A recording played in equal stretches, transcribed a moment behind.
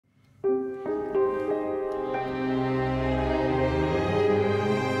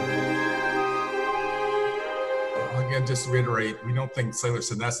again, just to reiterate, we don't think cellular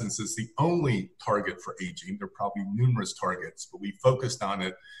senescence is the only target for aging. There are probably numerous targets, but we focused on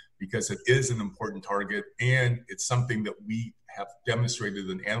it because it is an important target, and it's something that we have demonstrated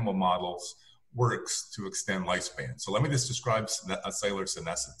in animal models works to extend lifespan. So let me just describe cellular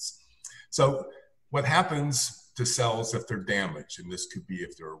senescence. So what happens to cells if they're damaged, and this could be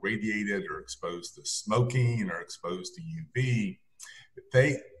if they're irradiated or exposed to smoking or exposed to UV,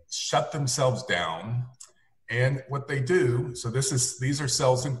 they shut themselves down. And what they do, so these are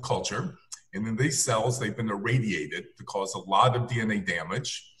cells in culture, and in these cells, they've been irradiated to cause a lot of DNA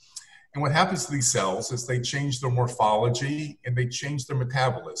damage. And what happens to these cells is they change their morphology and they change their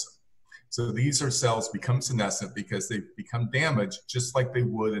metabolism. So these are cells become senescent because they become damaged just like they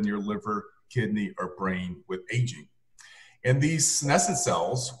would in your liver, kidney, or brain with aging. And these senescent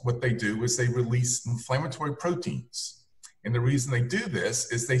cells, what they do is they release inflammatory proteins. And the reason they do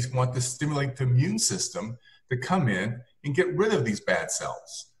this is they want to stimulate the immune system to come in and get rid of these bad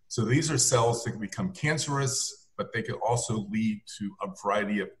cells. So these are cells that can become cancerous, but they can also lead to a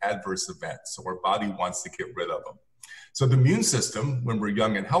variety of adverse events. So our body wants to get rid of them. So the immune system, when we're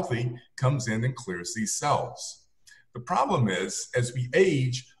young and healthy, comes in and clears these cells. The problem is, as we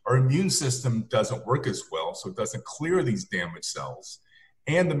age, our immune system doesn't work as well, so it doesn't clear these damaged cells.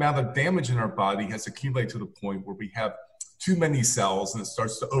 And the amount of damage in our body has accumulated to the point where we have too many cells and it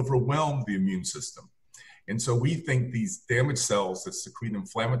starts to overwhelm the immune system. And so we think these damaged cells that secrete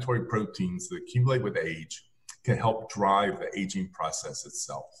inflammatory proteins that accumulate with age can help drive the aging process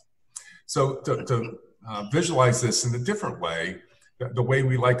itself. So to visualize this in a different way, the way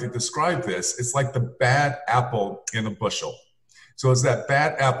we like to describe this, it's like the bad apple in a bushel. So as that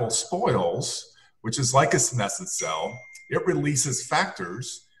bad apple spoils, which is like a senescent cell, it releases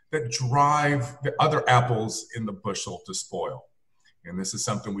factors that drive the other apples in the bushel to spoil. And this is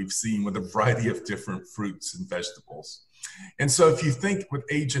something we've seen with a variety of different fruits and vegetables. And so if you think with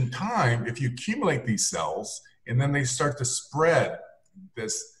age and time, if you accumulate these cells and then they start to spread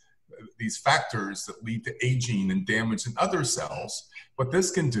these factors that lead to aging and damage in other cells, what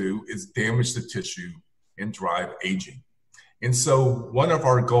this can do is damage the tissue and drive aging. And so one of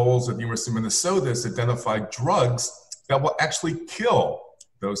our goals at the University of Minnesota is to identify drugs that will actually kill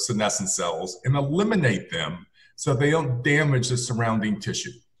those senescent cells and eliminate them so they don't damage the surrounding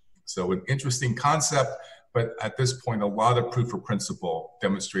tissue. So an interesting concept, but at this point, a lot of proof of principle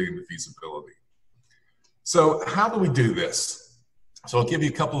demonstrating the feasibility. So how do we do this? So I'll give you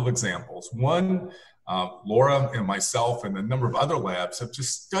a couple of examples. One, Laura and myself and a number of other labs have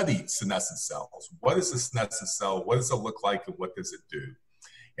just studied senescent cells. What is a senescent cell? What does it look like? And what does it do?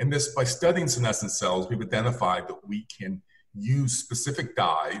 And this, by studying senescent cells, we've identified that we can use specific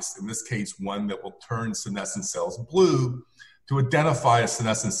dyes, in this case, one that will turn senescent cells blue, to identify a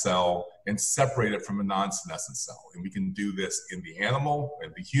senescent cell and separate it from a non-senescent cell. And we can do this in the animal,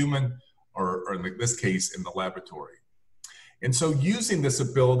 in the human, or in this case, in the laboratory. And so using this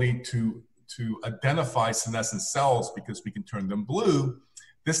ability to identify senescent cells because we can turn them blue,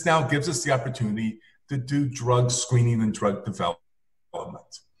 this now gives us the opportunity to do drug screening and drug development.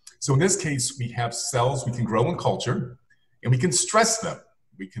 So in this case, we have cells we can grow in culture, and we can stress them.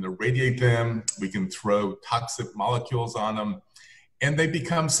 We can irradiate them, we can throw toxic molecules on them, and they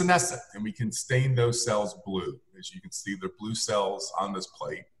become senescent, and we can stain those cells blue. As you can see, they're blue cells on this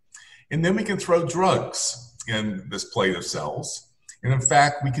plate. And then we can throw drugs in this plate of cells. And in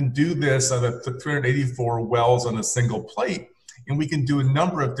fact, we can do this on 384 wells on a single plate, and we can do a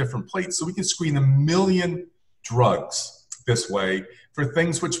number of different plates. So we can screen 1 million drugs this way for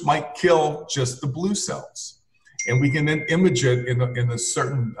things which might kill just the blue cells. And we can then image it in a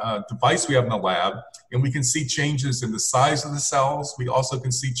certain device we have in the lab, and we can see changes in the size of the cells. We also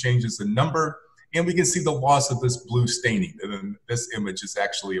can see changes in number, and we can see the loss of this blue staining. And then this image is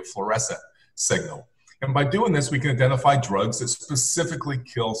actually a fluorescent signal. And by doing this, we can identify drugs that specifically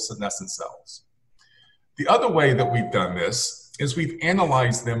kill senescent cells. The other way that we've done this is we've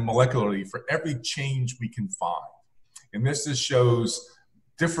analyzed them molecularly for every change we can find. And this just shows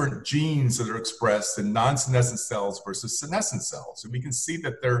different genes that are expressed in non-senescent cells versus senescent cells. And we can see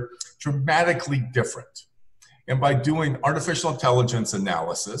that they're dramatically different. And by doing artificial intelligence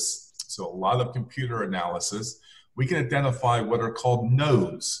analysis, so a lot of computer analysis, we can identify what are called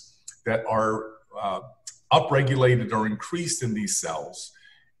nodes that are upregulated or increased in these cells.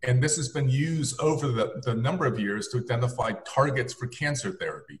 And this has been used over the number of years to identify targets for cancer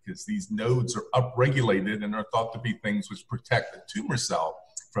therapy, because these nodes are upregulated and are thought to be things which protect the tumor cell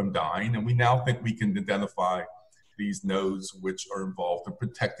from dying. And we now think we can identify these nodes which are involved in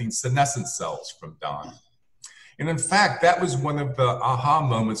protecting senescent cells from dying. And in fact, that was one of the aha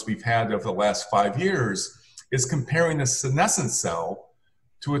moments we've had over the last 5 years, is comparing a senescent cell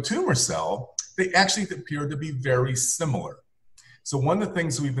to a tumor cell, they actually appear to be very similar. So one of the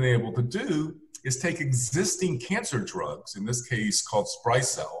things we've been able to do is take existing cancer drugs, in this case called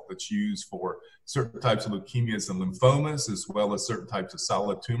Sprycel, that's used for certain types of leukemias and lymphomas, as well as certain types of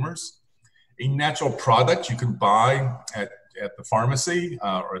solid tumors. A natural product you can buy at the pharmacy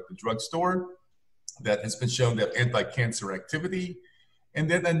or at the drugstore that has been shown to have anti-cancer activity. And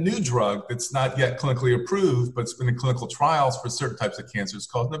then a new drug that's not yet clinically approved, but it's been in clinical trials for certain types of cancers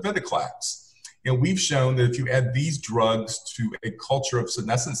called navitoclax. And we've shown that if you add these drugs to a culture of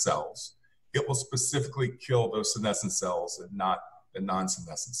senescent cells, it will specifically kill those senescent cells and not the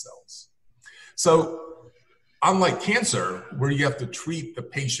non-senescent cells. So unlike cancer, where you have to treat the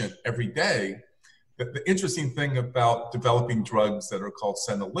patient every day, the interesting thing about developing drugs that are called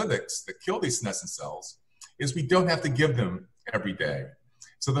senolytics that kill these senescent cells is we don't have to give them every day.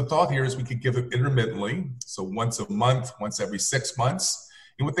 So the thought here is we could give them intermittently, so once a month, once every 6 months.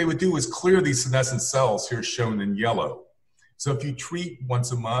 And what they would do is clear these senescent cells, here shown in yellow. So if you treat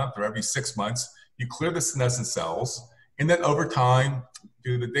once a month or every 6 months, you clear the senescent cells, and then over time,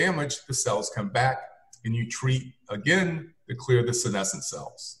 due to the damage, the cells come back, and you treat again to clear the senescent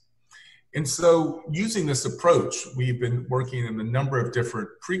cells. And so using this approach, we've been working in a number of different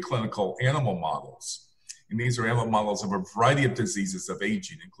preclinical animal models. And these are animal models of a variety of diseases of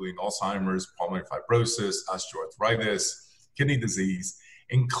aging, including Alzheimer's, pulmonary fibrosis, osteoarthritis, kidney disease.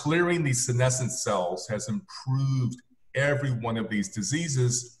 And clearing these senescent cells has improved every one of these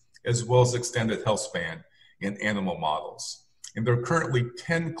diseases, as well as extended health span in animal models. And there are currently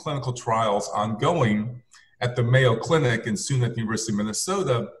 10 clinical trials ongoing at the Mayo Clinic and soon at the University of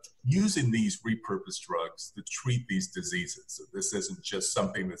Minnesota using these repurposed drugs to treat these diseases. So this isn't just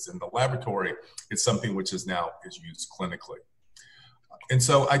something that's in the laboratory, it's something which is now used clinically. And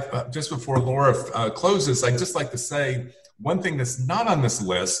so just before Laura closes, I'd just like to say one thing that's not on this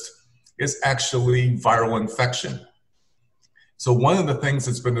list is actually viral infection. So one of the things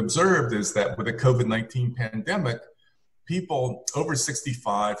that's been observed is that with the COVID-19 pandemic, people over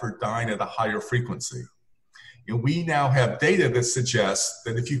 65 are dying at a higher frequency. And we now have data that suggests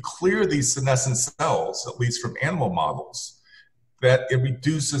that if you clear these senescent cells, at least from animal models, that it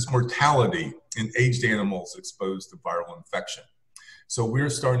reduces mortality in aged animals exposed to viral infection. So we're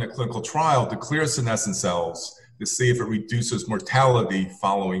starting a clinical trial to clear senescent cells to see if it reduces mortality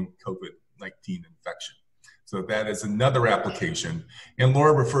following COVID-19 infection. So that is another application. And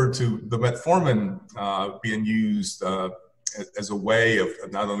Laura referred to the Metformin being used as a way of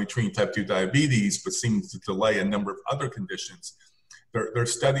not only treating type 2 diabetes, but seems to delay a number of other conditions. There are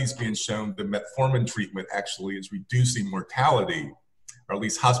studies being shown that Metformin treatment actually is reducing mortality, or at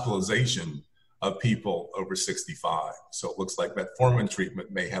least hospitalization, of people over 65. So it looks like Metformin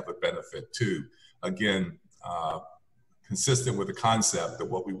treatment may have a benefit too. Again, consistent with the concept that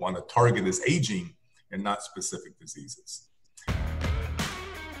what we want to target is aging and not specific diseases.